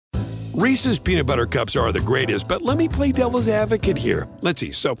Reese's peanut butter cups are the greatest, but let me play devil's advocate here. Let's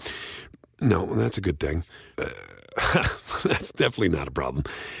see. So, no, that's a good thing. That's definitely not a problem.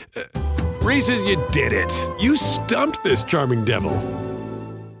 Reese's, you did it. You stumped this charming devil.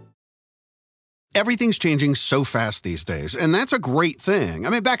 Everything's changing so fast these days, and that's a great thing. I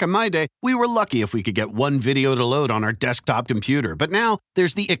mean, back in my day, we were lucky if we could get one video to load on our desktop computer. But now,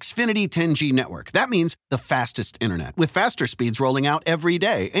 there's the Xfinity 10G network. That means the fastest internet, with faster speeds rolling out every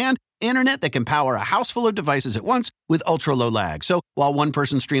day, and internet that can power a house full of devices at once with ultra-low lag. So while one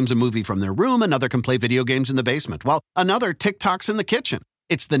person streams a movie from their room, another can play video games in the basement, while another TikToks in the kitchen.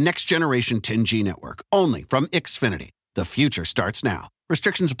 It's the next generation 10G network, only from Xfinity. The future starts now.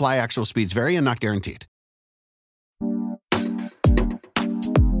 Restrictions apply. Actual speeds vary and not guaranteed.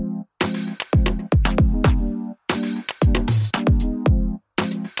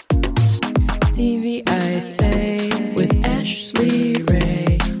 TV I Say with Ashley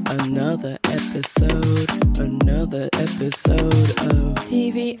Ray. Another episode of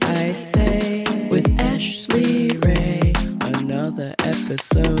TV I Say with Ashley Ray. Another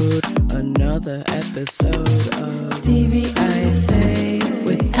episode of TV I Say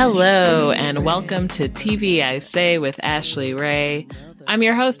with Hello, and welcome to TV I Say with Ashley Ray. I'm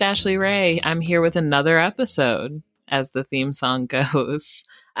your host, Ashley Ray. I'm here with another episode, as the theme song goes.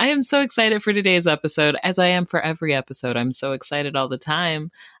 I am so excited for today's episode, as I am for every episode. I'm so excited all the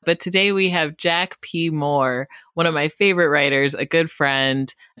time. But today we have Jack P. Moore, one of my favorite writers, a good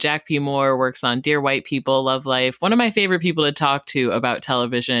friend. Jack P. Moore works on Dear White People, Love Life, one of my favorite people to talk to about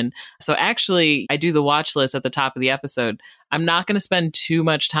television. So actually, I do the watch list at the top of the episode. I'm not going to spend too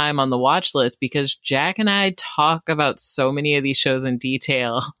much time on the watch list because Jack and I talk about so many of these shows in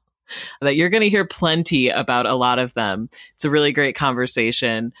detail that you're going to hear plenty about a lot of them. It's a really great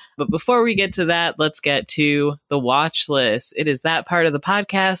conversation. But before we get to that, let's get to the watch list. It is that part of the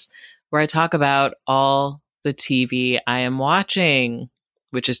podcast where I talk about all the TV I am watching,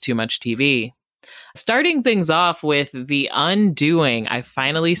 which is too much TV. Starting things off with The Undoing. I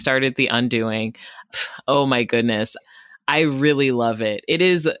finally started The Undoing. Oh my goodness. I really love it. It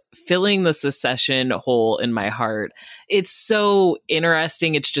is filling the Succession hole in my heart. It's so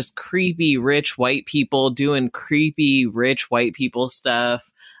interesting. It's just creepy, rich white people doing creepy, rich white people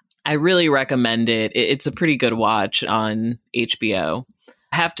stuff. I really recommend it. It's a pretty good watch on HBO.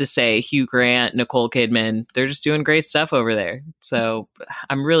 I have to say, Hugh Grant, Nicole Kidman, they're just doing great stuff over there. So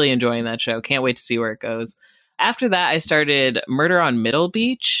I'm really enjoying that show. Can't wait to see where it goes. After that, I started Murder on Middle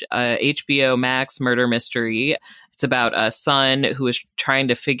Beach, HBO Max murder mystery. It's about a son who is trying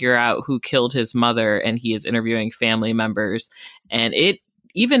to figure out who killed his mother, and he is interviewing family members. And it,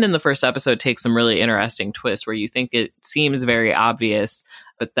 even in the first episode, takes some really interesting twists where you think it seems very obvious,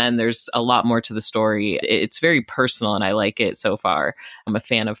 but then there's a lot more to the story. It's very personal, and I like it so far. I'm a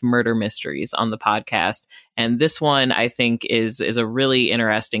fan of murder mysteries on the podcast. And this one, I think, is a really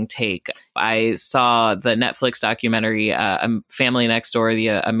interesting take. I saw the Netflix documentary, Family Next Door, the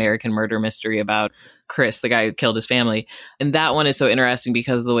American murder mystery about Chris, the guy who killed his family. And that one is so interesting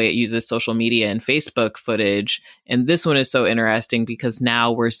because of the way it uses social media and Facebook footage. And this one is so interesting because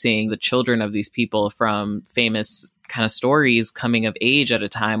now we're seeing the children of these people from famous kind of stories coming of age at a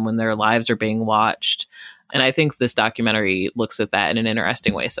time when their lives are being watched. And I think this documentary looks at that in an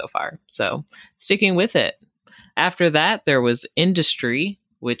interesting way so far. So sticking with it. After that, there was Industry,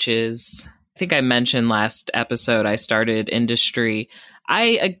 which is, I think I mentioned last episode, I started Industry.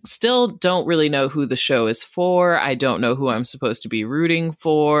 I still don't really know who the show is for. I don't know who I'm supposed to be rooting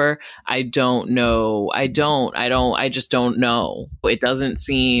for. I don't know. I just don't know. It doesn't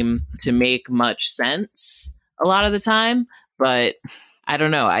seem to make much sense a lot of the time, but I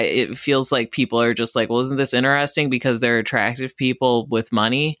don't know. It feels like people are just like, well, isn't this interesting because they're attractive people with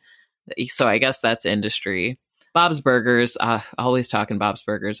money? So I guess that's Industry. Bob's Burgers, always talking Bob's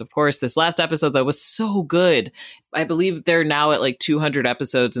Burgers. Of course, this last episode, though, was so good. I believe they're now at like 200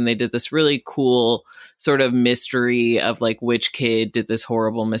 episodes, and they did this really cool sort of mystery of like which kid did this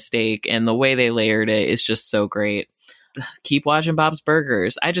horrible mistake. And the way they layered it is just so great. Keep watching Bob's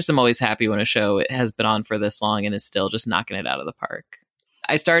Burgers. I just am always happy when a show has been on for this long and is still just knocking it out of the park.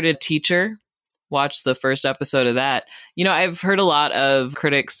 I started Teacher. Watched the first episode of that. You know, I've heard a lot of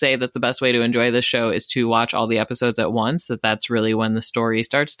critics say that the best way to enjoy this show is to watch all the episodes at once, that's really when the story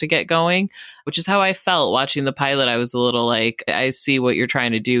starts to get going, which is how I felt watching the pilot. I was a little like, I see what you're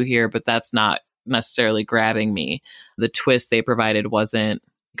trying to do here, but that's not necessarily grabbing me. The twist they provided wasn't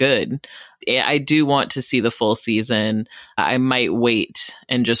good. I do want to see the full season. I might wait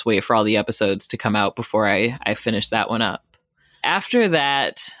and just wait for all the episodes to come out before I finish that one up. After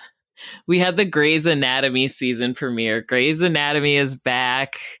that, We had the Grey's Anatomy season premiere. Grey's Anatomy is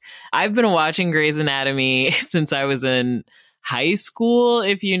back. I've been watching Grey's Anatomy since I was in high school.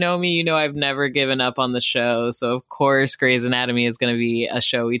 If you know me, you know I've never given up on the show. So, of course, Grey's Anatomy is going to be a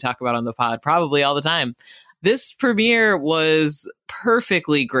show we talk about on the pod probably all the time. This premiere was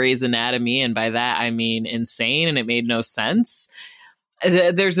perfectly Grey's Anatomy, and by that I mean insane, and it made no sense.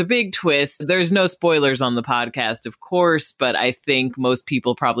 There's a big twist. There's no spoilers on the podcast, of course, but I think most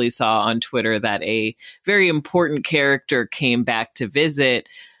people probably saw on Twitter that a very important character came back to visit,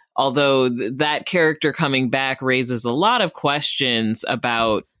 although that character coming back raises a lot of questions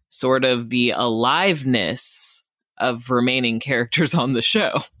about sort of the aliveness of remaining characters on the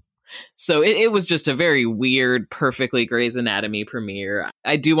show. So it was just a very weird, perfectly Grey's Anatomy premiere.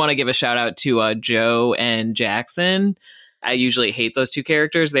 I do want to give a shout out to Joe and Jackson. I usually hate those two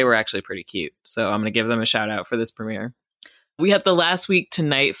characters. They were actually pretty cute. So I'm going to give them a shout out for this premiere. We had the Last Week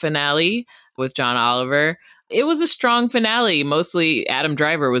Tonight finale with John Oliver. It was a strong finale. Mostly Adam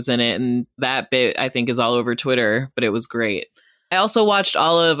Driver was in it. And that bit, I think, is all over Twitter. But it was great. I also watched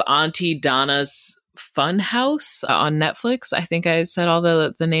all of Auntie Donna's Funhouse on Netflix. I think I said all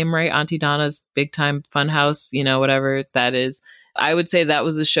the name right. Auntie Donna's Big Time Funhouse, you know, whatever that is. I would say that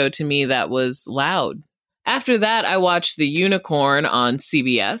was a show to me that was loud. After that, I watched The Unicorn on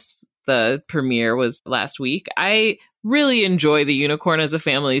CBS. The premiere was last week. I really enjoy The Unicorn as a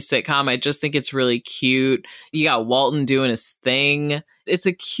family sitcom. I just think it's really cute. You got Walton doing his thing. It's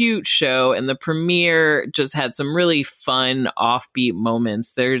a cute show, and the premiere just had some really fun, offbeat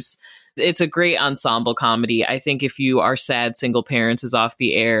moments. It's a great ensemble comedy. I think if you are sad single parents is off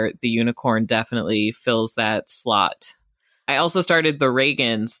the air, The Unicorn definitely fills that slot. I also started The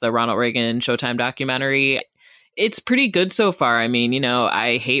Reagans, the Ronald Reagan Showtime documentary. It's pretty good so far. I mean, you know,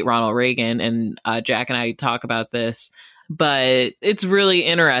 I hate Ronald Reagan, and Jack and I talk about this, but it's really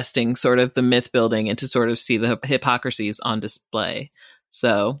interesting, sort of the myth building, and to sort of see the hypocrisies on display.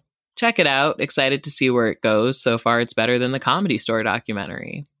 So check it out. Excited to see where it goes. So far, it's better than the Comedy Store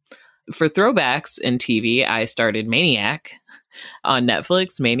documentary. For throwbacks in TV, I started Maniac on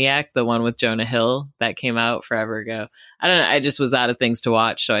Netflix. Maniac, the one with Jonah Hill that came out forever ago. I don't know. I just was out of things to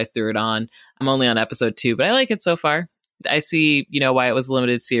watch, so I threw it on. I'm only on episode 2, but I like it so far. I see, you know, why it was a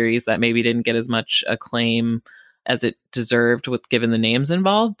limited series that maybe didn't get as much acclaim as it deserved with given the names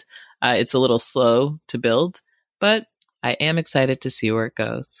involved. It's a little slow to build, but I am excited to see where it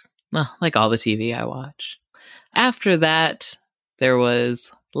goes. Well, like all the TV I watch. After that, there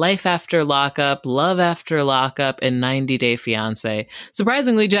was Life After Lockup, Love After Lockup, and 90 Day Fiancé.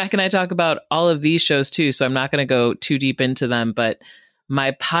 Surprisingly, Jack and I talk about all of these shows too, so I'm not going to go too deep into them, but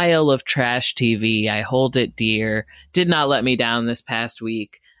my pile of trash TV, I hold it dear, did not let me down this past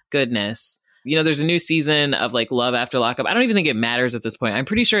week. Goodness. You know, there's a new season of like Love After Lockup. I don't even think it matters at this point. I'm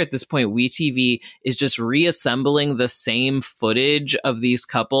pretty sure at this point, WeTV is just reassembling the same footage of these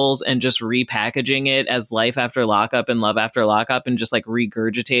couples and just repackaging it as Life After Lockup and Love After Lockup and just like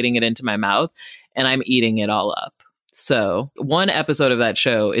regurgitating it into my mouth. And I'm eating it all up. So one episode of that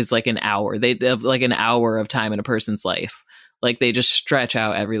show is like an hour. They have like an hour of time in a person's life. Like they just stretch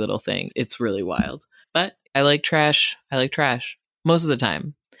out every little thing. It's really wild. But I like trash. I like trash most of the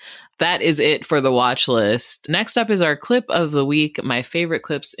time. That is it for the watch list. Next up is our clip of the week, my favorite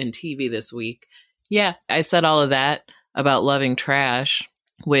clips in TV this week. Yeah, I said all of that about loving trash,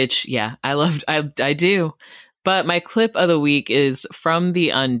 which, yeah, I do. But my clip of the week is from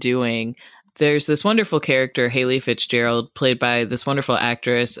The Undoing. There's this wonderful character, Haley Fitzgerald, played by this wonderful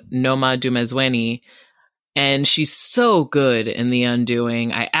actress, Noma Dumezweni. And she's so good in The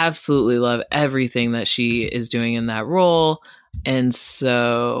Undoing. I absolutely love everything that she is doing in that role. And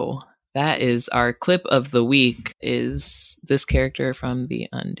so that is our clip of the week, is this character from The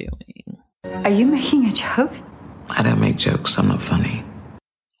Undoing. Are you making a joke? I don't make jokes. I'm not funny.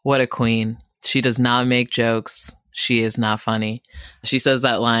 What a queen. She does not make jokes. She is not funny. She says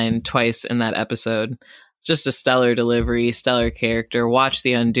that line twice in that episode. It's just a stellar delivery, stellar character. Watch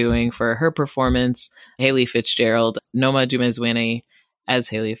The Undoing for her performance. Haley Fitzgerald, Noma Dumezweni as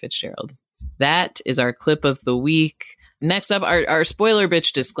Haley Fitzgerald. That is our clip of the week. Next up, our spoiler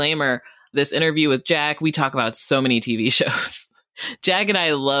bitch disclaimer. This interview with Jack, we talk about so many TV shows. Jack and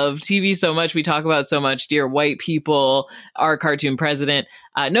I love TV so much. We talk about so much. Dear White People, Our Cartoon President.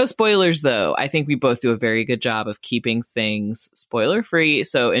 No spoilers, though. I think we both do a very good job of keeping things spoiler-free.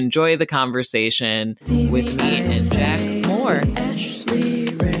 So enjoy the conversation with me and Jack Moore. Ashley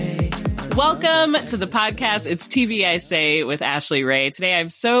Ray. Welcome to the podcast. It's TV I Say with Ashley Ray. Today, I'm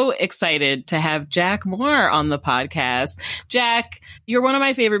so excited to have Jack Moore on the podcast. Jack, you're one of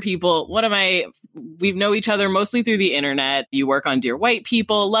my favorite people, one of my we know each other mostly through the internet. You work on Dear White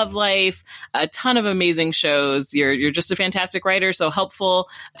People, Love Life, a ton of amazing shows. You're just a fantastic writer, so helpful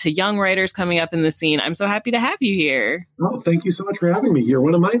to young writers coming up in the scene. I'm so happy to have you here. Oh, thank you so much for having me. You're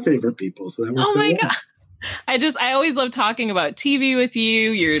one of my favorite people. So that was oh my God. I always love talking about TV with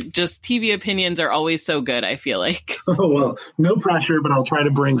you. Your just TV opinions are always so good, I feel like. Oh, well, no pressure, but I'll try to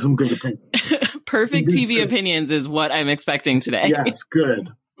bring some good opinions. Perfect TV opinions is what I'm expecting today. Yes,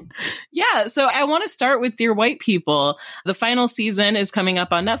 good. Yeah, so I want to start with Dear White People. The final season is coming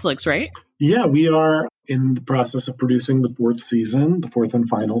up on Netflix, right? Yeah, we are in the process of producing the fourth and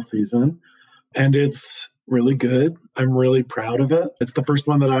final season. And it's really good. I'm really proud of it. It's the first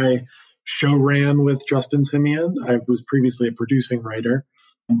one that I show ran with Justin Simeon. I was previously a producing writer,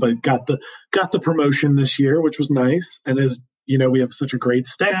 but got the promotion this year, which was nice. And as you know, we have such a great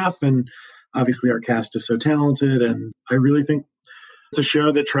staff, and obviously our cast is so talented. And I really think it's a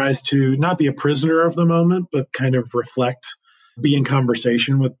show that tries to not be a prisoner of the moment, but kind of reflect, be in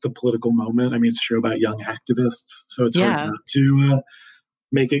conversation with the political moment. I mean, it's a show about young activists, so it's hard not to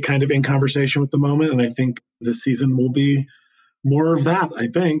make it kind of in conversation with the moment. And I think this season will be more of that, I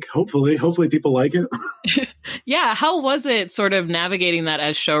think. Hopefully people like it. Yeah. How was it sort of navigating that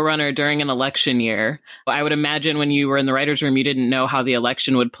as showrunner during an election year? I would imagine when you were in the writer's room, you didn't know how the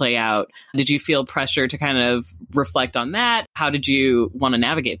election would play out. Did you feel pressure to kind of reflect on that? How did you want to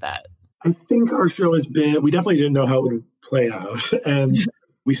navigate that? I think our show has been, we definitely didn't know how it would play out. And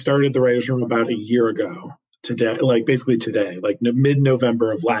we started the writer's room about a year ago today, like basically today, like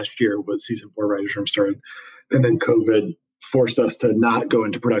mid-November of last year was season 4 writer's room started. And then COVID forced us to not go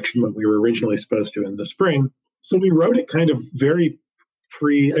into production when we were originally supposed to in the spring. So we wrote it kind of very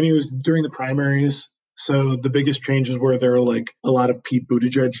free. I mean, it was during the primaries. So the biggest changes were there were like a lot of Pete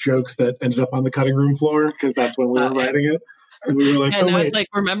Buttigieg jokes that ended up on the cutting room floor because that's when we were writing it. And we were like, and it's like,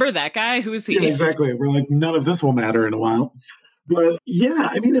 remember that guy? Who is he? Yeah, exactly. We're like, none of this will matter in a while. But yeah,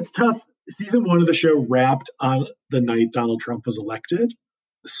 I mean, it's tough. Season 1 of the show wrapped on the night Donald Trump was elected.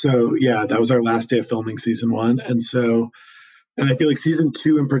 So yeah, that was our last day of filming season 1. And I feel like season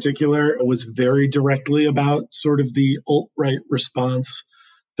 2 in particular was very directly about sort of the alt-right response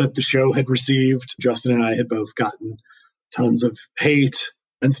that the show had received. Justin and I had both gotten tons of hate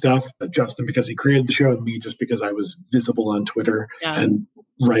and stuff. Justin because he created the show, and me just because I was visible on Twitter and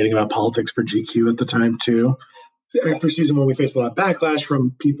writing about politics for GQ at the time too. After season 1, we faced a lot of backlash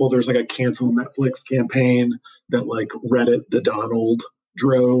from people. There's like a cancel Netflix campaign that like Reddit the Donald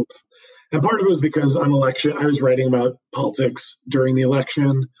drove. And part of it was because on election, I was writing about politics during the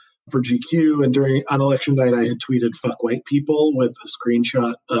election for GQ. And on election night, I had tweeted "fuck white people" with a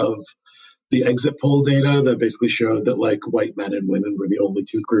screenshot of the exit poll data that basically showed that like white men and women were the only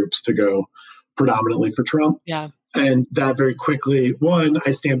two groups to go predominantly for Trump. Yeah. And that very quickly,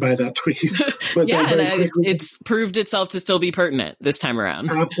 I stand by that tweet. But it's proved itself to still be pertinent this time around.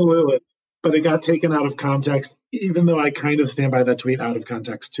 Absolutely. But it got taken out of context, even though I kind of stand by that tweet out of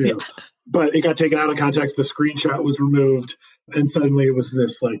context too. Yeah. But it got taken out of context. The screenshot was removed. And suddenly it was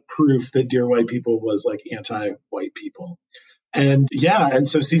this like proof that Dear White People was like anti-white people. And and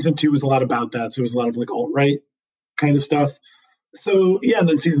so season 2 was a lot about that. So it was a lot of like alt-right kind of stuff. So and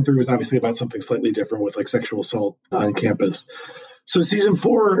then season 3 was obviously about something slightly different with like sexual assault on campus. So season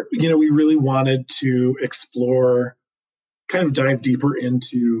 4, we really wanted to explore, kind of dive deeper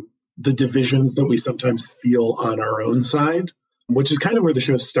into the divisions that we sometimes feel on our own side, which is kind of where the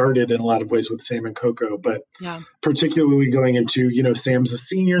show started in a lot of ways with Sam and Coco, but particularly going into, Sam's a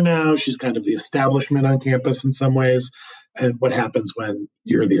senior now. She's kind of the establishment on campus in some ways. And what happens when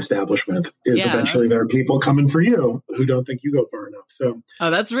you're the establishment is eventually there are people coming for you who don't think you go far enough. So,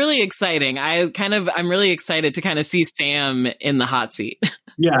 that's really exciting. I'm really excited to kind of see Sam in the hot seat.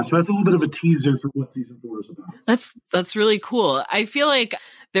 Yeah. So that's a little bit of a teaser for what season 4 is about. That's really cool. I feel like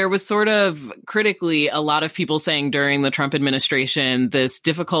there was sort of critically a lot of people saying during the Trump administration, this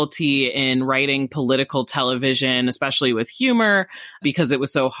difficulty in writing political television, especially with humor, because it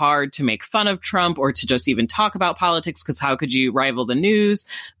was so hard to make fun of Trump or to just even talk about politics, because how could you rival the news?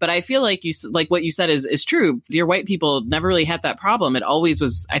 But I feel like what you said is true. Dear White People never really had that problem. It always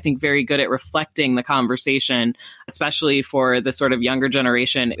was, I think, very good at reflecting the conversation, especially for the sort of younger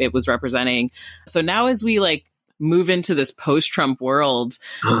generation it was representing. So now as we move into this post-Trump world,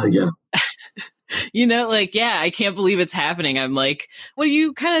 I can't believe it's happening. I'm like, what do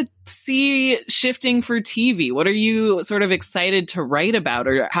you kind of see shifting for TV? What are you sort of excited to write about?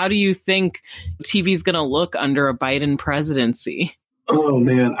 Or how do you think TV is going to look under a Biden presidency? Oh,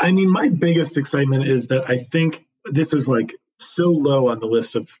 man. I mean, my biggest excitement is that I think this is so low on the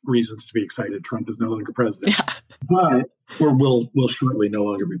list of reasons to be excited. Trump is no longer president, or will shortly no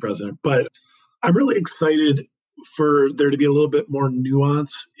longer be president. But I'm really excited for there to be a little bit more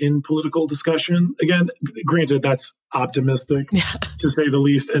nuance in political discussion. Again, granted, that's optimistic to say the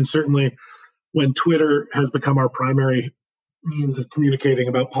least. And certainly when Twitter has become our primary means of communicating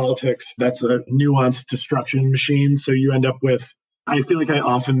about politics, that's a nuanced destruction machine. So you end up with, I feel like I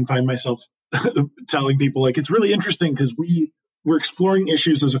often find myself telling people, like, it's really interesting because we're exploring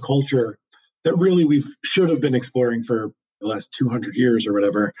issues as a culture that really we should have been exploring for the last 200 years or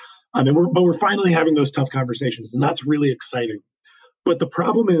whatever. But we're finally having those tough conversations, and that's really exciting. But the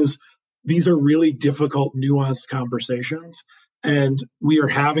problem is these are really difficult, nuanced conversations, and we are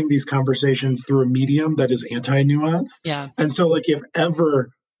having these conversations through a medium that is anti-nuance. Yeah. And so, like, if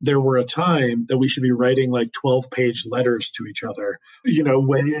ever there were a time that we should be writing like 12-page letters to each other,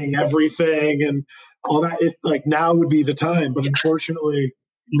 weighing everything and all that, like now would be the time. But unfortunately,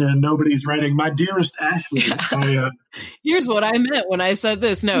 nobody's writing, "My dearest Ashley." Here's what I meant when I said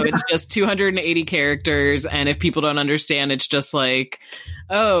this. No, it's just 280 characters. And if people don't understand, it's just like,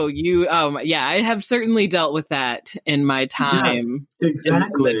 I have certainly dealt with that in my time. Yes,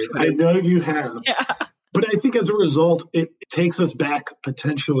 exactly. I know you have. Yeah. But I think as a result, it takes us back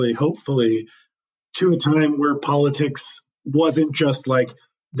potentially, hopefully, to a time where politics wasn't just like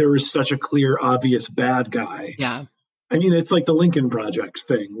there was such a clear, obvious bad guy. Yeah. I mean, it's like the Lincoln Project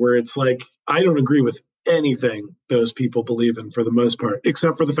thing where it's like, I don't agree with anything those people believe in for the most part,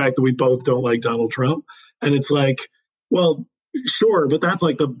 except for the fact that we both don't like Donald Trump. And it's like, well, sure, but that's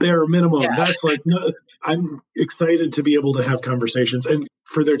like the bare minimum. Yeah. That's like, no, I'm excited to be able to have conversations and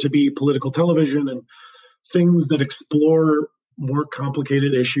for there to be political television and things that explore more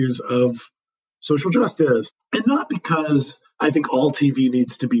complicated issues of social justice. And not because I think all TV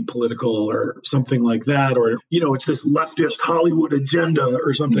needs to be political or something like that, or, it's this leftist Hollywood agenda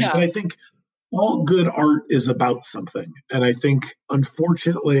or something. Yeah. But I think all good art is about something. And I think,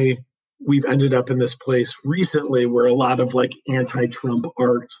 unfortunately, we've ended up in this place recently where a lot of like anti-Trump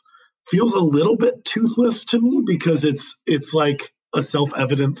art feels a little bit toothless to me because it's like a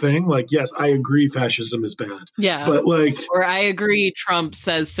self-evident thing. Like, yes, I agree fascism is bad. Yeah. But like, or I agree Trump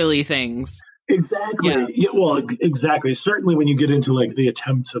says silly things. Exactly. Yeah, well, exactly. Certainly when you get into like the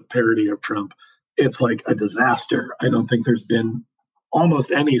attempts of parody of Trump, it's like a disaster. I don't think there's been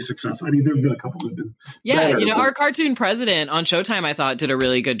almost any success. I mean, there's been a couple that have been better, our cartoon president on Showtime, I thought, did a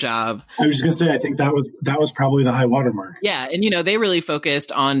really good job. I was just going to say, I think that was probably the high watermark. Yeah. And, they really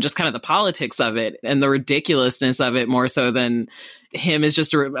focused on just kind of the politics of it and the ridiculousness of it more so than him as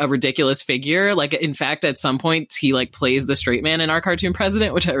just a ridiculous figure. Like, in fact, at some point, he like plays the straight man in our cartoon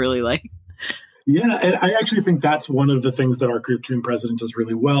president, which I really like. Yeah, and I actually think that's one of the things that our cartoon president does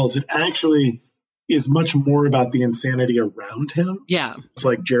really well is it actually is much more about the insanity around him. Yeah. It's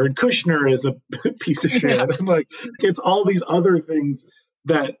like Jared Kushner is a piece of shit. Yeah. And like it's all these other things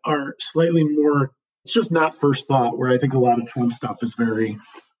that are slightly more, it's just not first thought, where I think a lot of Trump stuff is very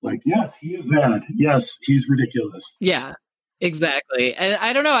like, yes, he is that. Yes, he's ridiculous. Yeah. Exactly. And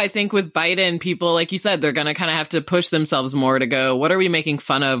I don't know. I think with Biden, people, like you said, they're going to kind of have to push themselves more to go, what are we making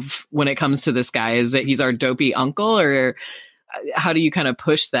fun of when it comes to this guy? Is it he's our dopey uncle, or how do you kind of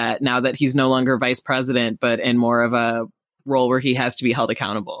push that now that he's no longer vice president, but in more of a role where he has to be held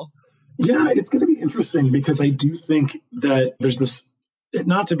accountable? Yeah, it's going to be interesting because I do think that there's this,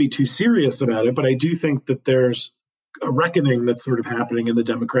 not to be too serious about it, but I do think that there's a reckoning that's sort of happening in the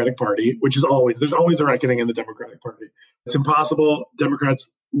Democratic Party, which is there's always a reckoning in the Democratic Party. It's impossible.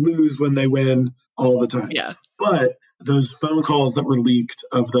 Democrats lose when they win all the time. Yeah. But those phone calls that were leaked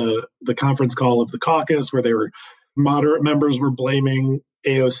of the conference call of the caucus where they were moderate members were blaming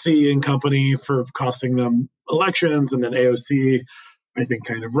AOC and company for costing them elections. And then AOC, I think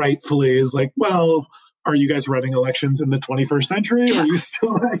kind of rightfully is like, well, are you guys running elections in the 21st century? Yeah. Are you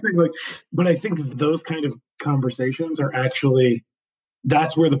still acting like, but I think those kind of conversations are actually,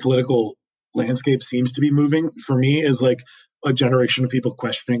 that's where the political landscape seems to be moving for me, is like a generation of people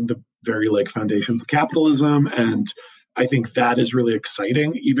questioning the very like foundations of capitalism. And I think that is really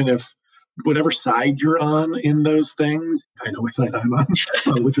exciting, even if whatever side you're on in those things, I know which side I'm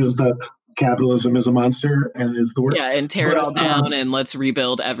on, which was the capitalism is a monster and is the worst. Yeah, and tear it all down and let's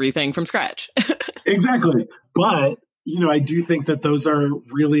rebuild everything from scratch. Exactly. But, I do think that those are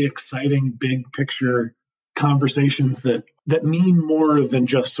really exciting big picture conversations that mean more than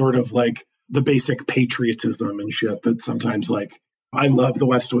just sort of like the basic patriotism and shit that sometimes like, I love the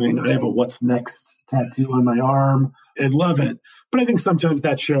West Wing. I have a what's next tattoo on my arm. I love it. But I think sometimes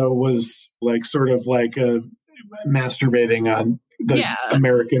that show was like sort of like masturbating on the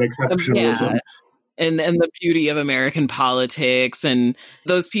American exceptionalism. Yeah. And the beauty of American politics. And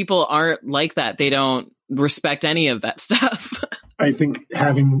those people aren't like that. They don't respect any of that stuff. I think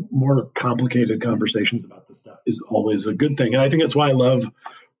having more complicated conversations about this stuff is always a good thing. And I think that's why I love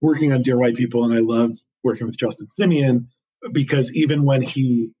working on Dear White People, and I love working with Justin Simien, because even when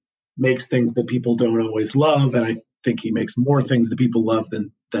he makes things that people don't always love, and I think he makes more things that people love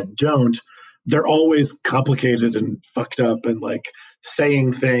than don't, they're always complicated and fucked up and like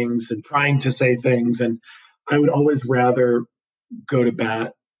saying things and trying to say things. And I would always rather go to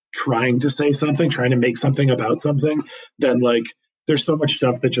bat trying to say something, trying to make something about something, than like there's so much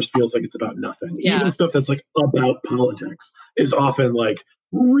stuff that just feels like it's about nothing. Yeah. Even stuff that's like about politics is often like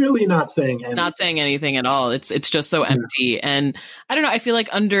really not saying anything. Not saying anything at all. It's just so empty. And I don't know, I feel like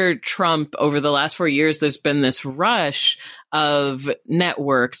under Trump over the last 4 years, there's been this rush of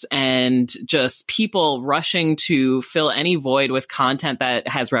networks and just people rushing to fill any void with content that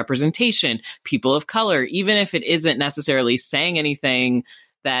has representation, people of color, even if it isn't necessarily saying anything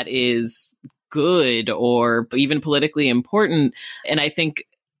that is good or even politically important. And I think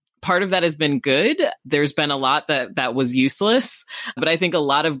part of that has been good. There's been a lot that was useless, but I think a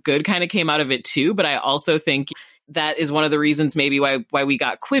lot of good kind of came out of it too. But I also think that is one of the reasons maybe why we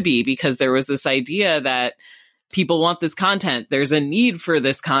got Quibi, because there was this idea that people want this content. There's a need for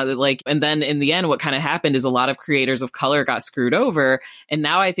this content. And then in the end, what kind of happened is a lot of creators of color got screwed over. And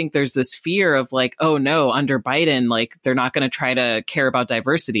now I think there's this fear of like, oh no, under Biden, like they're not going to try to care about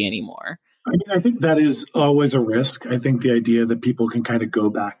diversity anymore. I mean, I think that is always a risk. I think the idea that people can kind of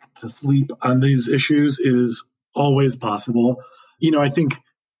go back to sleep on these issues is always possible. You know, I think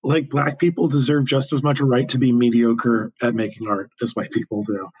like Black people deserve just as much a right to be mediocre at making art as white people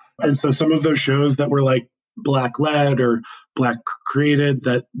do. And so some of those shows that were like Black led or Black created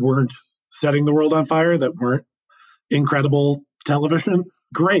that weren't setting the world on fire, that weren't incredible television,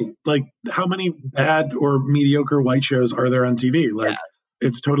 great. Like how many bad or mediocre white shows are there on TV? Like,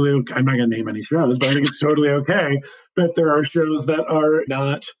 it's totally okay. I'm not going to name any shows, but I think it's totally okay that there are shows that are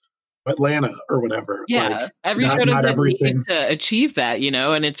not Atlanta or whatever. Yeah, like, every show doesn't need to achieve that, you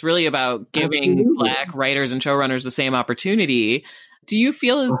know, and it's really about giving Black writers and showrunners the same opportunity. Do you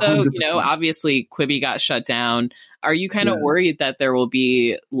feel as though, 100%. you know, obviously Quibi got shut down. Are you kind of worried that there will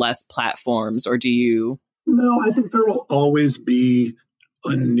be less platforms, or do you? No, I think there will always be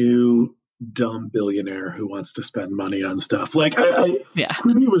a new dumb billionaire who wants to spend money on stuff. Like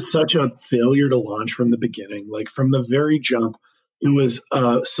Quibi was such a failure to launch from the beginning. Like from the very jump, it was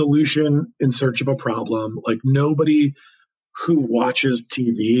a solution in search of a problem. Like nobody who watches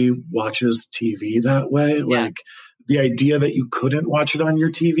TV that way. Yeah. Like the idea that you couldn't watch it on your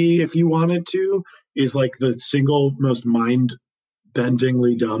TV if you wanted to is like the single most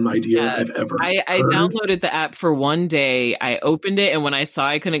mind-bendingly dumb idea I've ever heard. I downloaded the app for one day. I opened it, and when I saw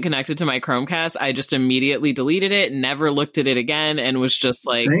I couldn't connect it to my Chromecast, I just immediately deleted it, never looked at it again, and was just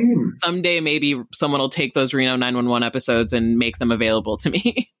like, someday maybe someone will take those Reno 911 episodes and make them available to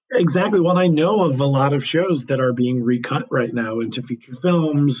me. Exactly. Well, I know of a lot of shows that are being recut right now into feature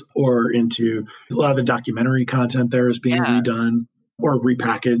films or into a lot of the documentary content there is being redone or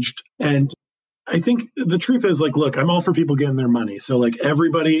repackaged. And I think the truth is like, look, I'm all for people getting their money. So like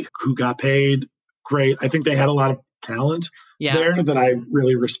everybody who got paid, great. I think they had a lot of talent there that I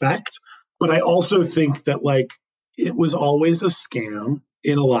really respect. But I also think that like it was always a scam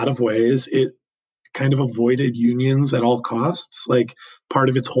in a lot of ways. It kind of avoided unions at all costs. Like part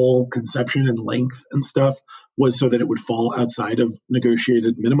of its whole conception and length and stuff was so that it would fall outside of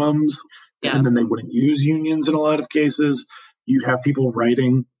negotiated minimums. Yeah. And then they wouldn't use unions in a lot of cases. You'd have people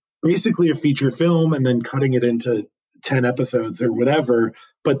writing basically a feature film and then cutting it into 10 episodes or whatever.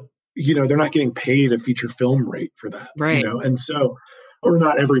 But, you know, they're not getting paid a feature film rate for that. Right. You know, and so, or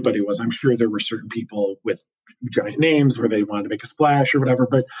not everybody was. I'm sure there were certain people with giant names where they wanted to make a splash or whatever.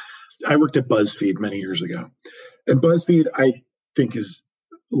 But I worked at BuzzFeed many years ago. And BuzzFeed, I think, is,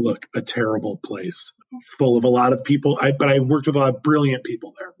 look, a terrible place full of a lot of people. But I worked with a lot of brilliant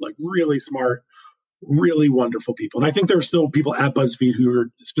people there, like really smart, really wonderful people. And I think there are still people at BuzzFeed who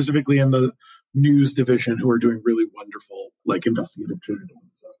are specifically in the news division who are doing really wonderful, like investigative journalism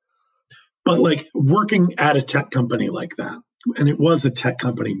and stuff. But like working at a tech company like that, and it was a tech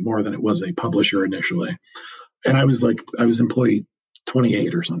company more than it was a publisher initially. And I was employee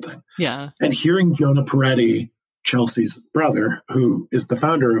 28 or something. Yeah. And hearing Jonah Peretti, Chelsea's brother, who is the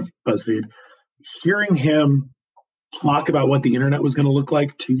founder of BuzzFeed, hearing him talk about what the internet was going to look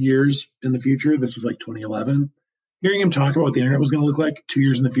like 2 years in the future. This was like 2011. Hearing him talk about what the internet was going to look like 2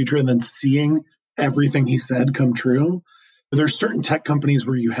 years in the future and then seeing everything he said come true. There's certain tech companies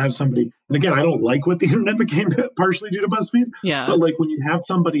where you have somebody, and again, I don't like what the internet became partially due to BuzzFeed. Yeah. But like when you have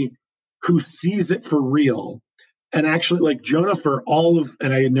somebody who sees it for real And actually, like Jonah, for all of,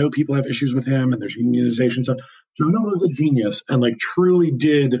 and I know people have issues with him and there's unionization stuff. Jonah was a genius and like truly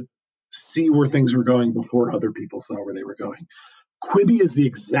did see where things were going before other people saw where they were going. Quibi is the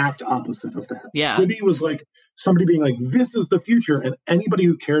exact opposite of that. Yeah. Quibi was like somebody being like, this is the future. And anybody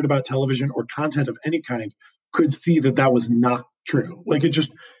who cared about television or content of any kind could see that that was not true. Like it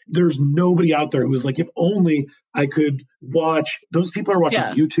just, there's nobody out there who was like, if only I could watch, those people are watching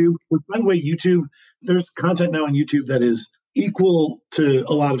YouTube. Which, by the way, YouTube, there's content now on YouTube that is equal to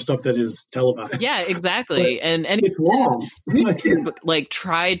a lot of stuff that is televised. Yeah, exactly. But and it's wrong. YouTube, like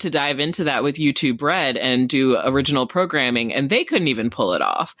tried to dive into that with YouTube Red and do original programming, and they couldn't even pull it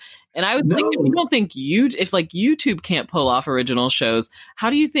off. And I was like, if you don't think if like YouTube can't pull off original shows, how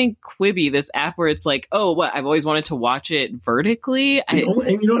do you think Quibi, this app where it's like, oh, what, I've always wanted to watch it vertically? And you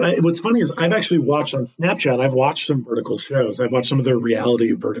know what? What's funny is I've actually watched on Snapchat, I've watched some vertical shows. I've watched some of their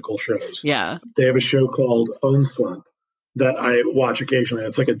reality vertical shows. Yeah. They have a show called Phone Swap that I watch occasionally.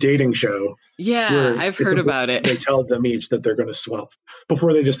 It's like a dating show. Yeah, I've heard about it. They tell them each that they're going to swap.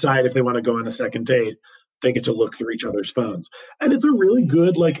 Before they decide if they want to go on a second date, they get to look through each other's phones. And it's a really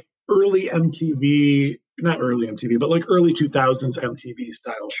good, like, early MTV, not early MTV, but like early 2000s MTV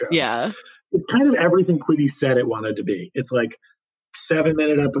style show. Yeah. It's kind of everything Quibi said it wanted to be. It's like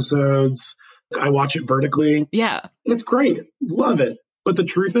 7-minute episodes. I watch it vertically. Yeah. It's great. Love it. But the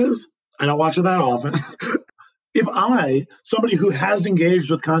truth is, I don't watch it that often. If somebody who has engaged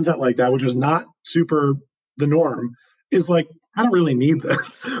with content like that, which is not super the norm, is like, I don't really need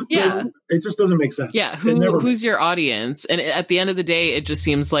this. Yeah. Like, it just doesn't make sense. Yeah. Who's your audience? And at the end of the day, it just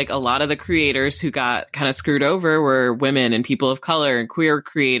seems like a lot of the creators who got kind of screwed over were women and people of color and queer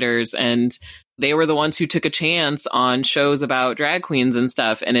creators. And they were the ones who took a chance on shows about drag queens and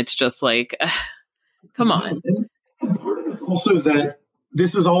stuff. And it's just like, come on. And part of it's also that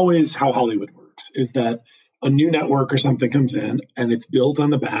this is always how Hollywood works, is that a new network or something comes in and it's built on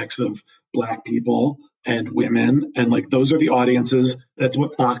the backs of Black people and women. And like, those are the audiences. That's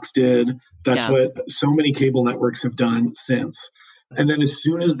what Fox did. That's what so many cable networks have done since. And then as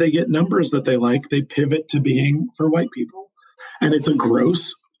soon as they get numbers that they like, they pivot to being for white people. And it's a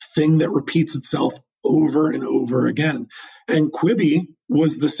gross thing that repeats itself over and over again. And Quibi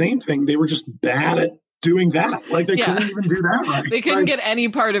was the same thing. They were just bad at doing that. Like they couldn't even do that right. They couldn't get any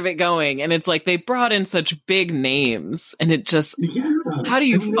part of it going. And it's like they brought in such big names and it just, how do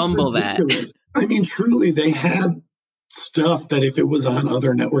you fumble that? I mean, truly, they had stuff that if it was on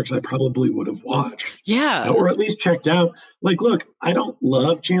other networks, I probably would have watched. Yeah. Or at least checked out. Like, look, I don't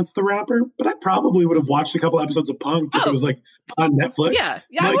love Chance the Rapper, but I probably would have watched a couple episodes of Punk if it was like on Netflix. Yeah.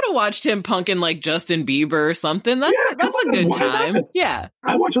 Yeah. Like, I would have watched him punking like Justin Bieber or something. That's a good time. Yeah.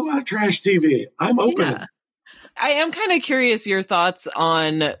 I watch a lot of trash TV. I'm open. Yeah. I am kind of curious your thoughts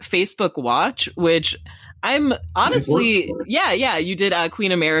on Facebook Watch, which I'm honestly, you did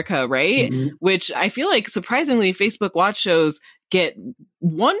Queen America, right? Mm-hmm. Which I feel like surprisingly Facebook Watch shows get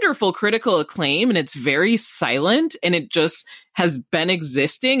wonderful critical acclaim and it's very silent and it just has been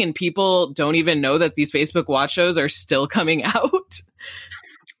existing and people don't even know that these Facebook Watch shows are still coming out.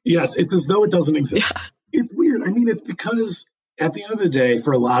 Yes, it's as though it doesn't exist. Yeah. It's weird. I mean, it's because at the end of the day,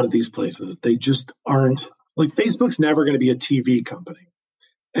 for a lot of these places, they just aren't, like Facebook's never going to be a TV company.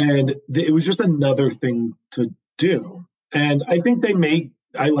 And it was just another thing to do. And I think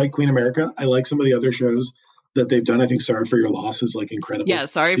I like Queen America. I like some of the other shows that they've done. I think Sorry for Your Loss is like incredible. Yeah,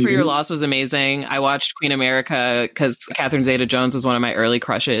 Sorry for Your Loss was amazing. I watched Queen America because Catherine Zeta-Jones was one of my early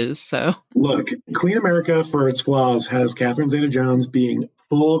crushes. So look, Queen America, for its flaws, has Catherine Zeta-Jones being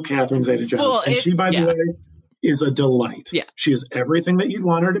full Catherine Zeta-Jones. And she, by the way, is a delight. Yeah. She is everything that you'd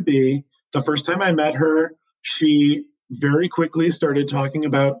want her to be. The first time I met her, she very quickly started talking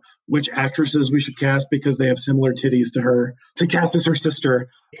about which actresses we should cast because they have similar titties to her, to cast as her sister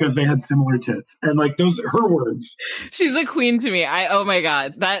because they had similar tits. And like those are her words. She's a queen to me. Oh my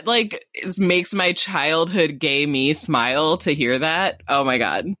God. That like makes my childhood gay me smile to hear that. Oh my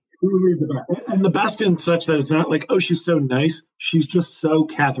God. And the best in such that it's not like, oh, she's so nice. She's just so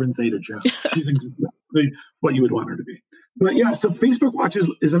Catherine Zeta-Jones. She's exactly what you would want her to be. But yeah, so Facebook Watch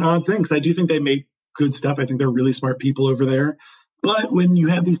is an odd thing because I do think they make good stuff. I think they're really smart people over there. But when you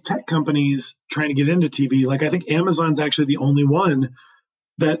have these tech companies trying to get into TV, like I think Amazon's actually the only one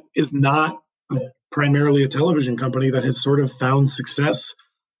that is not primarily a television company that has sort of found success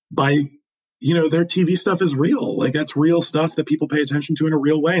by, you know, their TV stuff is real. Like that's real stuff that people pay attention to in a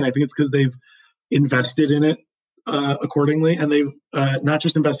real way. And I think it's because they've invested in it accordingly. And they've not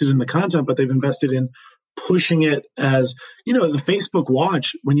just invested in the content, but they've invested in pushing it as, you know, the Facebook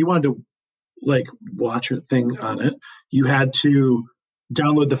Watch, when you wanted to like watch a thing on it, you had to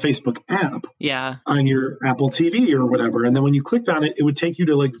download the Facebook app Yeah. on your Apple TV or whatever. And then when you clicked on it, it would take you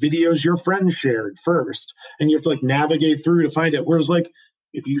to like videos your friends shared first. And you have to like navigate through to find it. Whereas like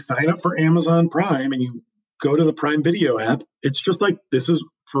if you sign up for Amazon Prime and you go to the Prime Video app, it's just like, this is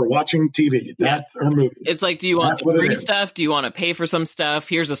for watching TV. That's our movie. It's like, do you want the free stuff? Do you want to pay for some stuff?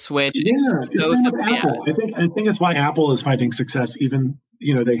 Here's a Switch. Yeah, it's so simple. Apple. I think it's why Apple is finding success. Even,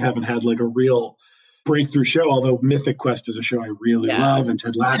 they haven't had like a real breakthrough show, although Mythic Quest is a show I really love, and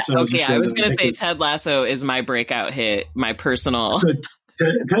Ted Lasso is a show. I was going to say Ted Lasso is my breakout hit, my personal.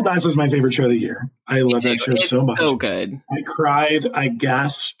 Ted Lasso is my favorite show of the year. I love that show so much. So good. I cried. I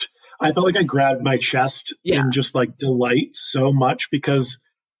gasped. I felt like I grabbed my chest in just like delight so much, because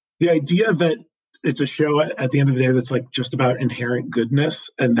the idea that it's a show at the end of the day that's like just about inherent goodness,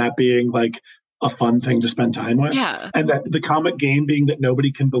 and that being like a fun thing to spend time with. Yeah. And that the comic game being that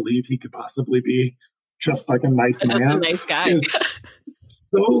nobody can believe he could possibly be just like a nice man. Just a nice guy. Is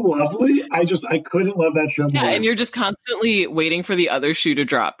so lovely. I couldn't love that show more. Yeah, and you're just constantly waiting for the other shoe to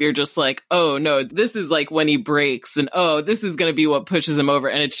drop. You're just like, oh no, this is like when he breaks, and oh, this is going to be what pushes him over.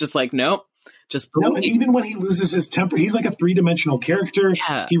 And it's just like, nope. And even when he loses his temper, he's like a 3-dimensional character.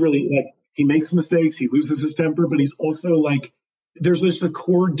 Yeah. He really he makes mistakes, he loses his temper, but he's also like, there's this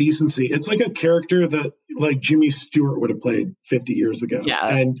core decency. It's like a character that like Jimmy Stewart would have played 50 years ago. Yeah.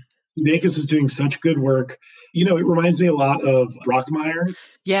 And Sudeikis is doing such good work. It reminds me a lot of Brockmire.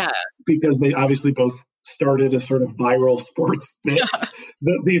 Yeah. Because they obviously both started a sort of viral sports bits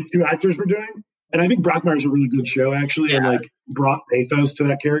that these two actors were doing. And I think Brockmire is a really good show, actually, and like brought pathos to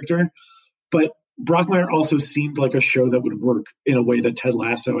that character. But Brockmire also seemed like a show that would work in a way that Ted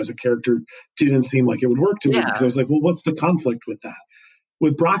Lasso as a character didn't seem like it would work to me. Because I was like, well, what's the conflict with that?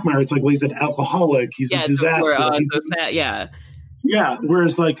 With Brockmire, it's like, well, he's an alcoholic. He's a disaster. So sad. Yeah. Yeah.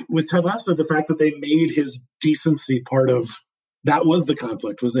 Whereas like with Ted Lasso, the fact that they made his decency part of that was the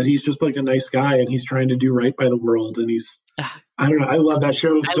conflict, was that he's just like a nice guy and he's trying to do right by the world. And he's, I don't know. I love that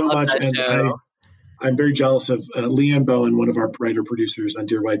show so much. And I'm very jealous of Leanne Bowen, one of our writer producers on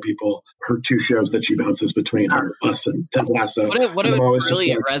Dear White People. Her 2 shows that she bounces between are us and Ted Lasso. What a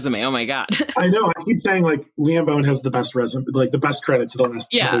brilliant resume. Oh my God. I know. I keep saying like Leanne Bowen has the best resume, like the best credits of the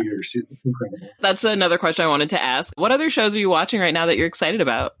last couple years. She's incredible. That's another question I wanted to ask. What other shows are you watching right now that you're excited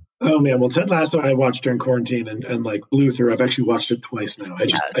about? Oh man. Well, Ted Lasso I watched during quarantine and like blew through. I've actually watched it twice now.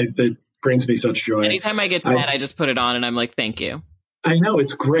 It brings me such joy. Anytime I get sad, I just put it on and I'm like, thank you. I know,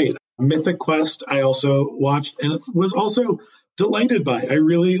 it's great. Mythic Quest I also watched and was also delighted by. I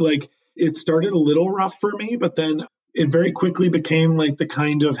really it started a little rough for me, but then it very quickly became like the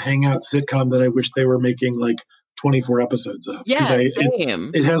kind of hangout sitcom that I wish they were making like 24 episodes of. Yeah,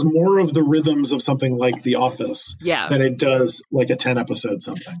 it has more of the rhythms of something like The Office than it does like a 10 episode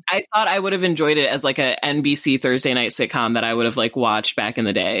something. I thought I would have enjoyed it as like a NBC Thursday night sitcom that I would have like watched back in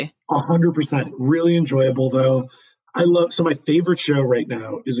the day. 100%. Really enjoyable though. So my favorite show right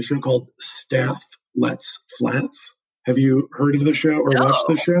now is a show called Staff Lets Flats. Have you heard of the show or watched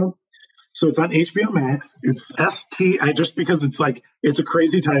the show? So it's on HBO Max. It's just because it's a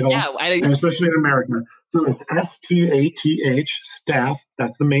crazy title, and especially in America. So it's STATH, Staff.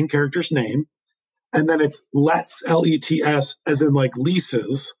 That's the main character's name. And then it's Lets, LETS, as in like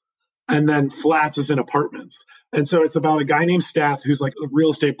leases. And then Flats as in apartments. And so it's about a guy named Staff who's like a real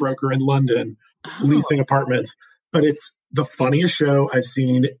estate broker in London leasing apartments. But it's the funniest show I've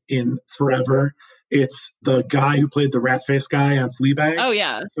seen in forever. It's the guy who played the rat face guy on Fleabag. Oh,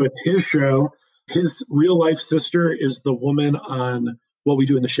 yeah. So it's his show. His real life sister is the woman on What We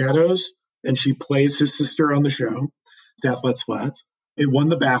Do in the Shadows, and she plays his sister on the show, Staff Lets Flats. It won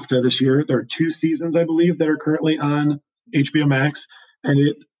the BAFTA this year. There are 2 seasons, I believe, that are currently on HBO Max, and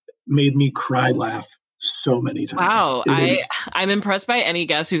it made me cry, laugh so many times. Wow. I'm impressed by any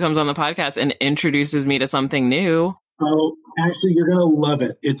guest who comes on the podcast and introduces me to something new. Oh, actually, you're going to love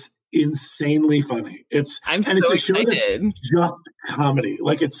it. It's insanely funny. I'm so it's a excited. show that's just comedy.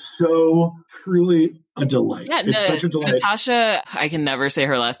 Like, it's so truly a delight. Yeah, it's such a delight. Natasha, I can never say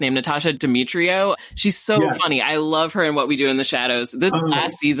her last name, Natasha Demetrio. She's so funny. I love her in What We Do in the Shadows. This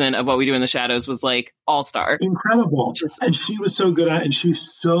last season of What We Do in the Shadows was like all-star. Incredible. And she was so good at it. And she's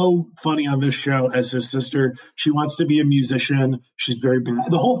so funny on this show as his sister. She wants to be a musician. She's very bad.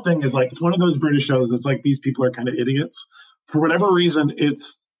 The whole thing is like, it's one of those British shows. It's like, these people are kind of idiots. For whatever reason,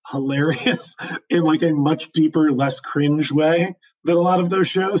 it's hilarious in like a much deeper, less cringe way than a lot of those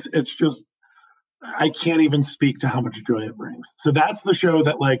shows. It's just, I can't even speak to how much joy it brings. So that's the show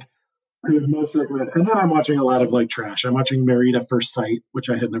that like I would most recommend. And then I'm watching a lot of like trash. I'm watching Married at First Sight,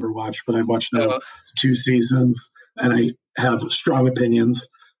 which I had never watched, but I've watched 2 seasons and I have strong opinions.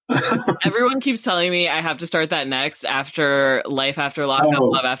 Everyone keeps telling me I have to start that next after Life After Lockup,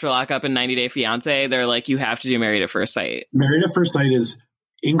 Love After Lockup, and 90 Day Fiancé. They're like, you have to do Married at First Sight. Married at First Sight is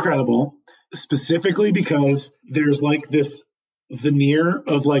incredible, specifically because there's like this veneer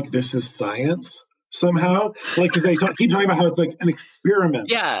of like, this is science somehow. Like, because they keep talking about how it's like an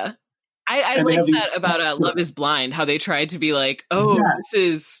experiment. Yeah. I like that about Love is Blind, how they tried to be like, this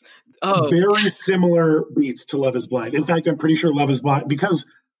is very similar beats to Love is Blind. In fact, I'm pretty sure Love is Blind, because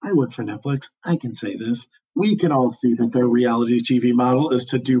I work for Netflix, I can say this. We can all see that their reality TV model is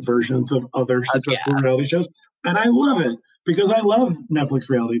to do versions of other successful reality shows. And I love it because I love Netflix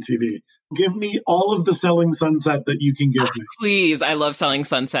reality TV. Give me all of the Selling Sunset that you can give me. Please, I love Selling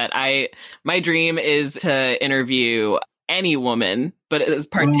Sunset. My dream is to interview any woman, but it's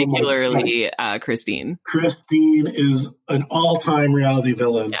particularly Christine. Christine is an all-time reality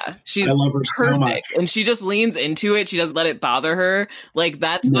villain. Yeah, I love her perfect. so much. And she just leans into it. She doesn't let it bother her. Like,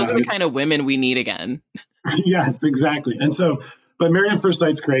 those are the kind of women we need again. Yes, exactly. And so, but Married at First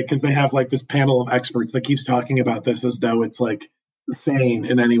Sight's great because they have like this panel of experts that keeps talking about this as though it's like sane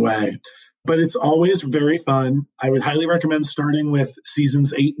in any way. But it's always very fun. I would highly recommend starting with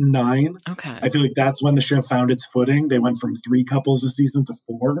seasons 8 and 9. Okay. I feel like that's when the show found its footing. They went from 3 couples a season to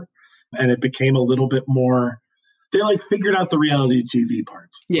 4, and it became a little bit more. They like figured out the reality TV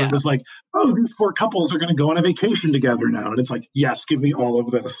parts. Yeah. It was like, these 4 couples are going to go on a vacation together now. And it's like, yes, give me all of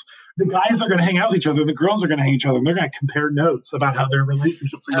this. The guys are going to hang out with each other. The girls are going to hang each other. And they're going to compare notes about how their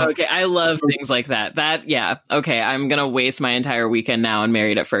relationships are going. Okay. I love things like that. Okay. I'm going to waste my entire weekend now on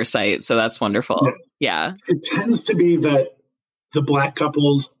Married at First Sight. So that's wonderful. Yeah. It tends to be that the Black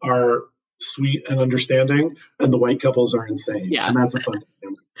couples are sweet and understanding and the white couples are insane. Yeah. And that's a fun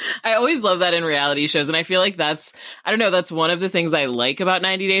thing. I always love that in reality shows. And I feel like that's one of the things I like about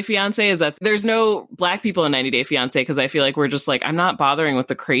 90 Day Fiancé is that there's no Black people in 90 Day Fiancé because I feel like we're just like, I'm not bothering with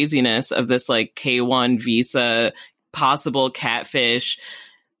the craziness of this like K1 visa, possible catfish.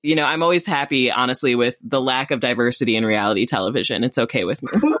 You know, I'm always happy, honestly, with the lack of diversity in reality television. It's okay with me.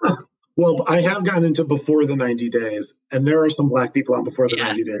 Well, I have gotten into Before the 90 Days, and there are some Black people on Before the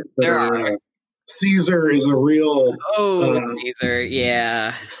 90 Days. There are. Caesar is a real... Caesar,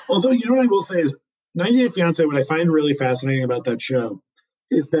 yeah. Although, you know what I will say is, 90 Day Fiancé, what I find really fascinating about that show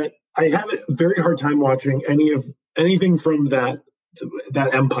is that I have a very hard time watching anything from that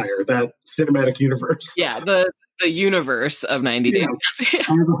empire, that cinematic universe. Yeah, the universe of 90 Day Fiancé.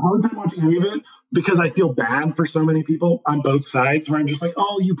 I have a hard time watching any of it because I feel bad for so many people on both sides where I'm just like,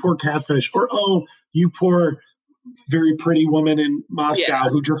 oh, you poor catfish, or oh, you poor very pretty woman in Moscow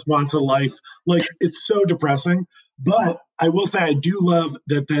who just wants a life. Like, it's so depressing. But I will say I do love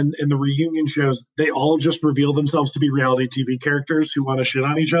that then in the reunion shows, they all just reveal themselves to be reality TV characters who want to shit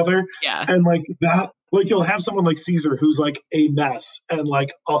on each other. Yeah. And like that, like you'll have someone like Caesar who's like a mess and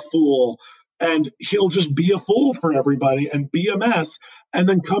like a fool. And he'll just be a fool for everybody and be a mess. And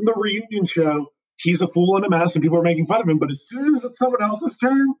then come the reunion show, he's a fool and a mess and people are making fun of him. But as soon as it's someone else's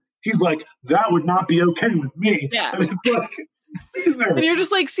turn, he's like, that would not be okay with me. Yeah. And it's like, Caesar. And you're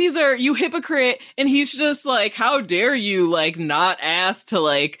just like, Caesar, you hypocrite. And he's just like, how dare you like not ask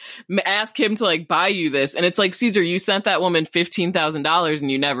him to like buy you this? And it's like, Caesar, you sent that woman $15,000 and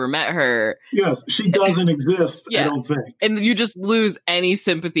you never met her. Yes, she doesn't exist, I don't think. And you just lose any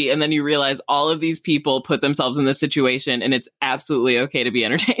sympathy. And then you realize all of these people put themselves in this situation and it's absolutely okay to be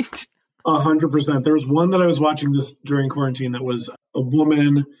entertained. 100%. There was one that I was watching this during quarantine that was a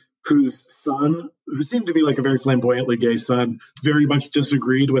woman whose son, who seemed to be like a very flamboyantly gay son, very much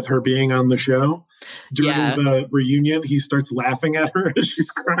disagreed with her being on the show. During the reunion, he starts laughing at her as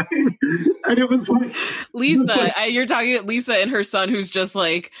she's crying. And it was like... Lisa, you're talking about Lisa and her son who's just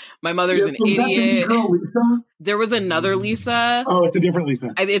like, my mother's an idiot. Girl, Lisa? There was another Lisa. Oh, it's a different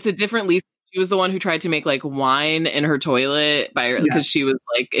Lisa. It's a different Lisa. She was the one who tried to make like wine in her toilet because she was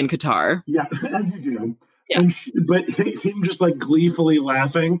like in Qatar. Yeah, as you do. Yeah. But him just like gleefully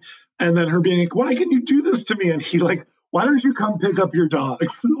laughing, and then her being like, "Why can you do this to me?" And he like, "Why don't you come pick up your dog?"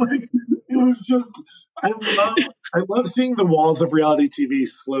 Like, it was just, I love seeing the walls of reality TV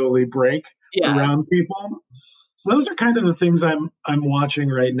slowly break around people. So those are kind of the things I'm watching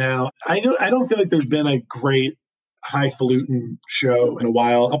right now. I don't feel like there's been a great highfalutin show in a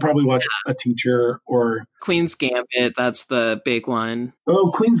while. I'll probably watch A Teacher or Queen's Gambit. That's the big one. Oh,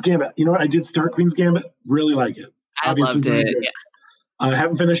 Queen's Gambit. You know what? I did start Queen's Gambit. Really like it. I loved it. Yeah. I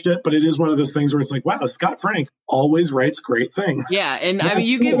haven't finished it, but it is one of those things where it's like, wow, Scott Frank always writes great things. Yeah. And I mean,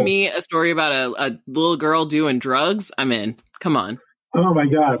 you give me a story about a little girl doing drugs, I'm in. Come on. Oh my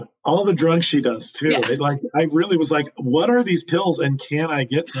God. All the drugs she does too. Yeah. I really was like, what are these pills and can I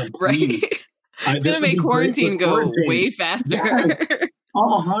get some, please? Right. It's going to make quarantine go way faster. Yes.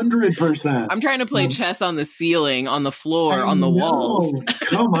 100%. I'm trying to play chess on the ceiling, on the floor, on the walls.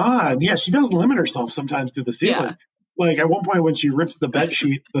 Come on. Yeah, she does limit herself sometimes to the ceiling. Yeah. Like at one point when she rips the bed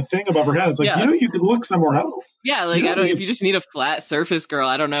sheet, the thing above her head, it's like, you could look somewhere else. Yeah, like if you just need a flat surface, girl,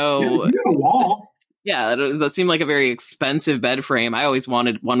 I don't know. You need a wall. Yeah, that seemed like a very expensive bed frame. I always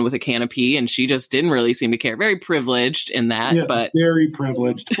wanted one with a canopy, and she just didn't really seem to care. Very privileged in that, yes, but very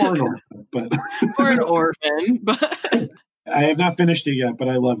privileged for an orphan. But for an orphan, but I have not finished it yet, but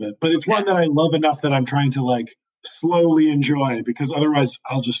I love it. But it's one that I love enough that I'm trying to like slowly enjoy, because otherwise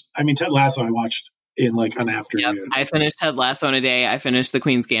Ted Lasso I watched in like an afternoon. Yep. I finished Ted Lasso in a day. I finished The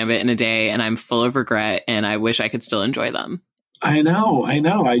Queen's Gambit in a day, and I'm full of regret, and I wish I could still enjoy them. I know.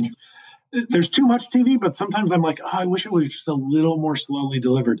 There's too much TV, but sometimes I'm like, I wish it was just a little more slowly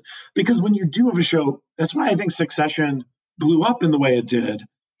delivered. Because when you do have a show, that's why I think Succession blew up in the way it did,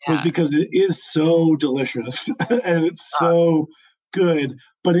 was because it is so delicious and it's so good,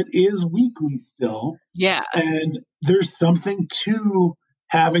 but it is weekly still. Yeah. And there's something to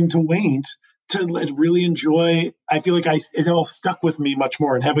having to wait to really enjoy. I feel like it all stuck with me much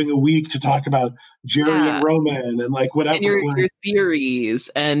more, and having a week to talk about Jerry and Roman and like whatever. And your theories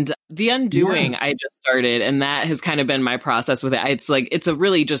and The Undoing I just started, and that has kind of been my process with it. It's a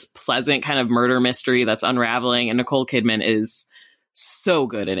really just pleasant kind of murder mystery that's unraveling, and Nicole Kidman is so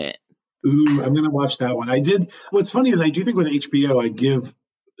good in it. Ooh, I'm going to watch that one. What's funny is I do think with HBO, I give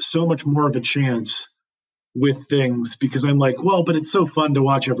so much more of a chance with things, because I'm like, well, but it's so fun to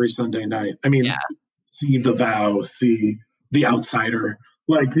watch every Sunday night. I mean, see The Vow, see The Outsider,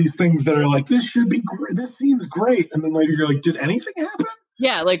 like these things that are like, this should be great. This seems great. And then later you're like, did anything happen?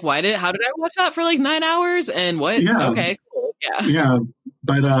 Yeah. Like, how did I watch that for like 9 hours? And what? Yeah. Okay, cool. Yeah. Yeah.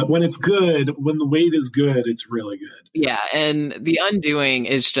 But when it's good, when the wait is good, it's really good. Yeah. And The Undoing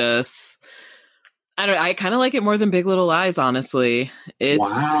is just, I kind of like it more than Big Little Lies, honestly.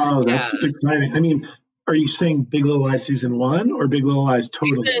 Wow. That's exciting. I mean, are you saying Big Little Lies season 1 or Big Little Lies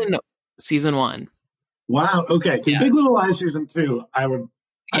totally? Season 1. Wow. Okay. Because Big Little Lies season 2,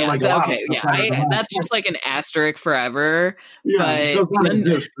 that's just like an asterisk forever. Yeah, but it does not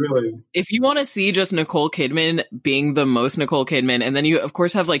exist, really. If you want to see just Nicole Kidman being the most Nicole Kidman, and then you of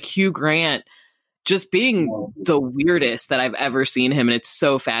course have like Hugh Grant just being the weirdest that I've ever seen him, and it's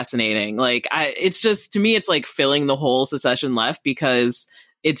so fascinating. Like it's just, to me, it's like filling the whole Succession left, because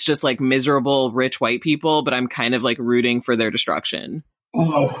it's just like miserable rich white people, but I'm kind of like rooting for their destruction.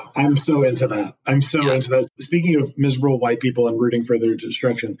 Oh, I'm so into that. Into that. Speaking of miserable white people and rooting for their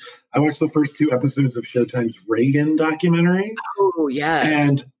destruction, I watched the first 2 episodes of Showtime's Reagan documentary. Oh, yeah.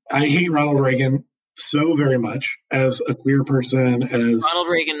 And I hate Ronald Reagan so very much as a queer person. As Ronald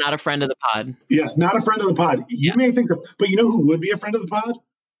Reagan, not a friend of the pod. Yes, not a friend of the pod. You may think but you know who would be a friend of the pod?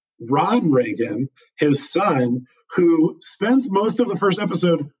 Ron Reagan, his son, who spends most of the first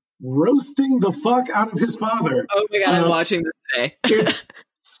episode roasting the fuck out of his father. Oh my God, I'm watching this today. It's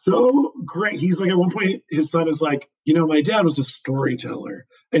so great. He's like, at one point, his son is like, my dad was a storyteller.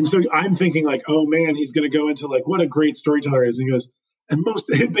 And so I'm thinking like, oh man, he's going to go into like, what a great storyteller is. And he goes, and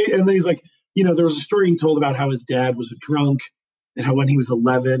then he's like, there was a story he told about how his dad was a drunk, and how when he was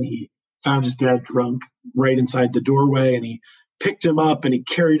 11, he found his dad drunk right inside the doorway, and he picked him up and he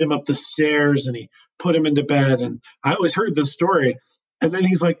carried him up the stairs and he put him into bed. And I always heard this story. And then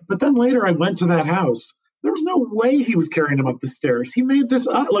he's like, but then later I went to that house. There was no way he was carrying him up the stairs. He made this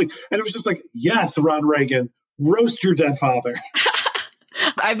up. And it was just like, yes, Ron Reagan, roast your dead father.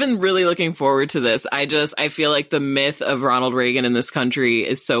 I've been really looking forward to this. I feel like the myth of Ronald Reagan in this country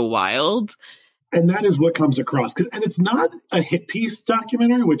is so wild. And that is what comes across. And it's not a hit piece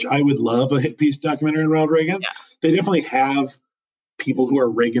documentary, which I would love a hit piece documentary on Ronald Reagan. Yeah. They definitely have people who are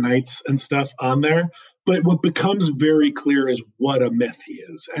Reaganites and stuff on there. But what becomes very clear is what a myth he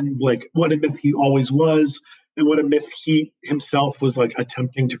is, and like what a myth he always was, and what a myth he himself was like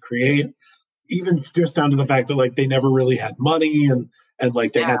attempting to create. Even just down to the fact that like they never really had money, and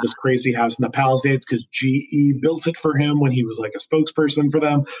like they had this crazy house in the Palisades because GE built it for him when he was like a spokesperson for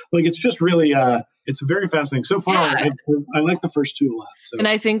them. Like it's just really it's very fascinating. So far, I like the first 2 a lot. So. And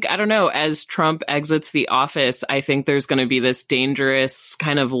I think, I don't know, as Trump exits the office, I think there's going to be this dangerous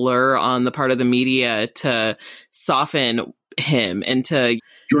kind of lure on the part of the media to soften him and to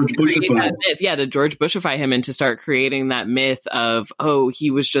George Bushify that myth. Yeah, to George Bushify him and to start creating that myth of, oh,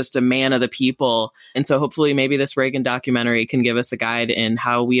 he was just a man of the people. And so hopefully maybe this Reagan documentary can give us a guide in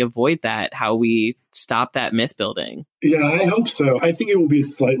how we avoid that, how we stop that myth building. Yeah, I hope so. I think it will be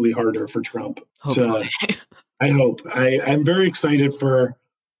slightly harder for Trump. I hope. I'm very excited for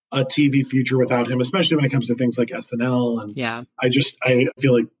a TV future without him, especially when it comes to things like SNL. And I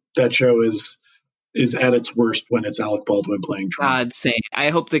feel like that show is is at its worst when it's Alec Baldwin playing Trump. God sake. I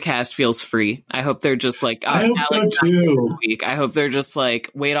hope the cast feels free. I hope they're just like, I hope so too. This week. I hope they're just like,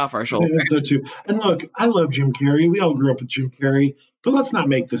 weight off our I shoulders. hope so too. And look, I love Jim Carrey. We all grew up with Jim Carrey, but let's not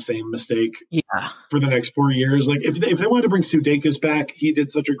make the same mistake for the next 4 years. Like if they wanted to bring Sudeikis back, he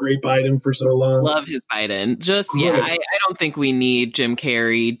did such a great Biden for so long. Love his Biden. Just, I don't think we need Jim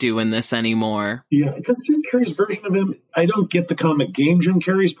Carrey doing this anymore. Yeah, because Jim Carrey's version of him, I don't get the comic game Jim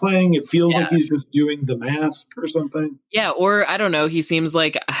Carrey's playing. It feels like he's just doing The Mask or something. Yeah, or I don't know. He seems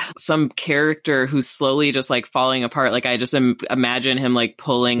like some character who's slowly just like falling apart. Like I just imagine him like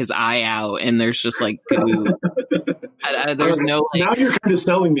pulling his eye out and there's just like goo. There's no like... Now you're kind of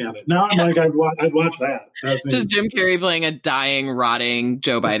selling me on it. Now I'm like, I'd watch that. Just Jim Carrey playing a dying, rotting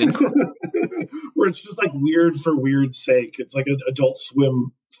Joe Biden. Where it's just like weird for weird's sake. It's like an Adult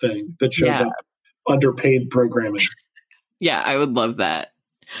Swim thing that shows up underpaid programming. Yeah, I would love that.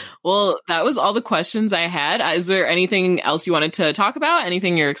 Well, that was all the questions I had. Is there anything else you wanted to talk about?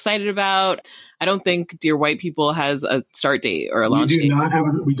 Anything you're excited about? I don't think Dear White People has a start date or a launch date.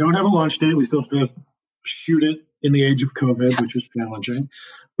 We don't have a launch date. We still have to shoot it in the age of COVID, which is challenging.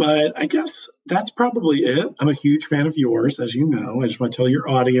 But I guess that's probably it. I'm a huge fan of yours, as you know. I just want to tell your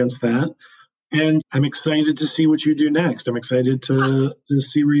audience that. And I'm excited to see what you do next. I'm excited to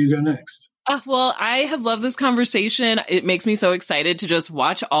see where you go next. Well, I have loved this conversation. It makes me so excited to just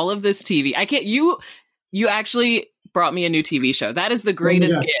watch all of this TV. I can't. You actually brought me a new TV show. That is the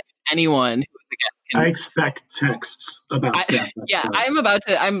greatest gift anyone who is a guest can. I expect texts about that. Yeah,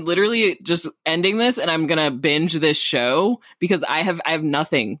 I'm literally just ending this and I'm gonna binge this show because I have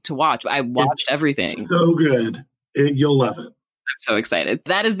nothing to watch. I watched everything. So good. You'll love it. I'm so excited.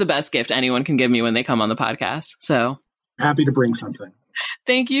 That is the best gift anyone can give me when they come on the podcast. So happy to bring something.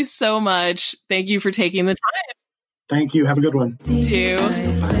 Thank you so much. Thank you for taking the time. Thank you. Have a good one. You too.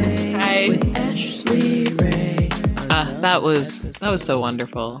 Bye. That was so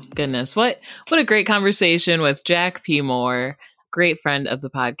wonderful. Goodness. What a great conversation with Jack P. Moore, great friend of the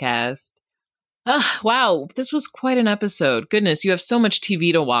podcast. Wow, this was quite an episode. Goodness, you have so much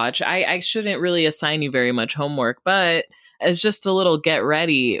TV to watch. I shouldn't really assign you very much homework, but as just a little get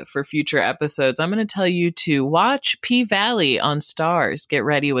ready for future episodes, I'm going to tell you to watch P-Valley on Starz. Get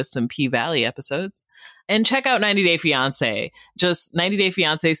ready with some P-Valley episodes. And check out 90 Day Fiancé. Just 90 Day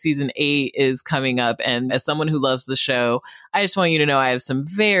Fiancé season 8 is coming up. And as someone who loves the show, I just want you to know I have some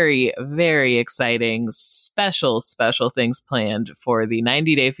very, very exciting, special things planned for the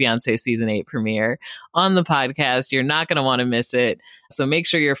 90 Day Fiancé season 8 premiere on the podcast. You're not going to want to miss it. So make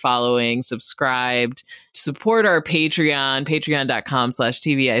sure you're following, subscribed, support our Patreon,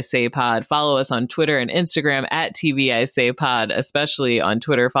 patreon.com/TVISayPod. Follow us on Twitter and Instagram at TVISayPod, especially on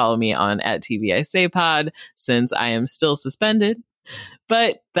Twitter. Follow me on at TVISayPod since I am still suspended.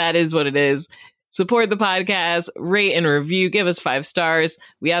 But that is what it is. Support the podcast, rate and review, give us 5 stars.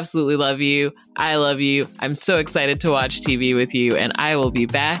 We absolutely love you. I love you. I'm so excited to watch TV with you, and I will be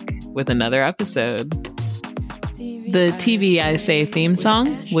back with another episode. The TV I Say theme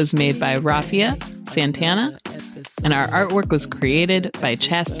song was made by Rafia Santana, and our artwork was created by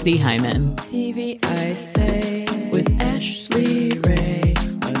Chastity Hyman. TV I Say with Ashley Ray.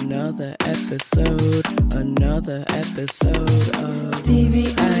 Another episode of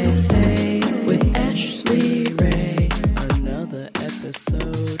TV I Say with Ashley Ray. Another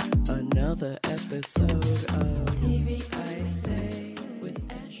episode of TV I Say with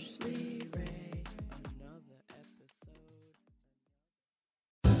Ashley Ray. Another episode.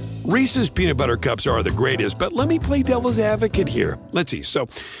 Reese's peanut butter cups are the greatest, but let me play devil's advocate here. Let's see. So,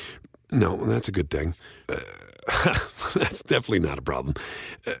 no, that's a good thing. That's definitely not a problem.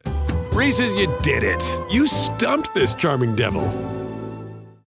 Reese's, you did it. You stumped this charming devil.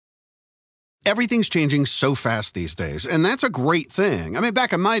 Everything's changing so fast these days, and that's a great thing. I mean,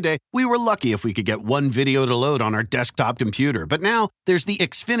 back in my day, we were lucky if we could get one video to load on our desktop computer. But now, there's the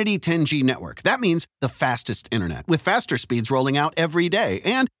Xfinity 10G network. That means the fastest internet, with faster speeds rolling out every day,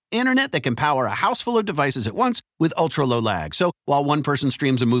 and internet that can power a house full of devices at once with ultra-low lag. So while one person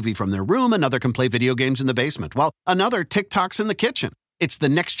streams a movie from their room, another can play video games in the basement, while another TikToks in the kitchen. It's the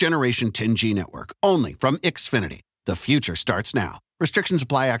next generation 10G network, only from Xfinity. The future starts now. Restrictions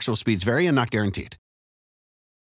apply. Actual speeds vary and not guaranteed.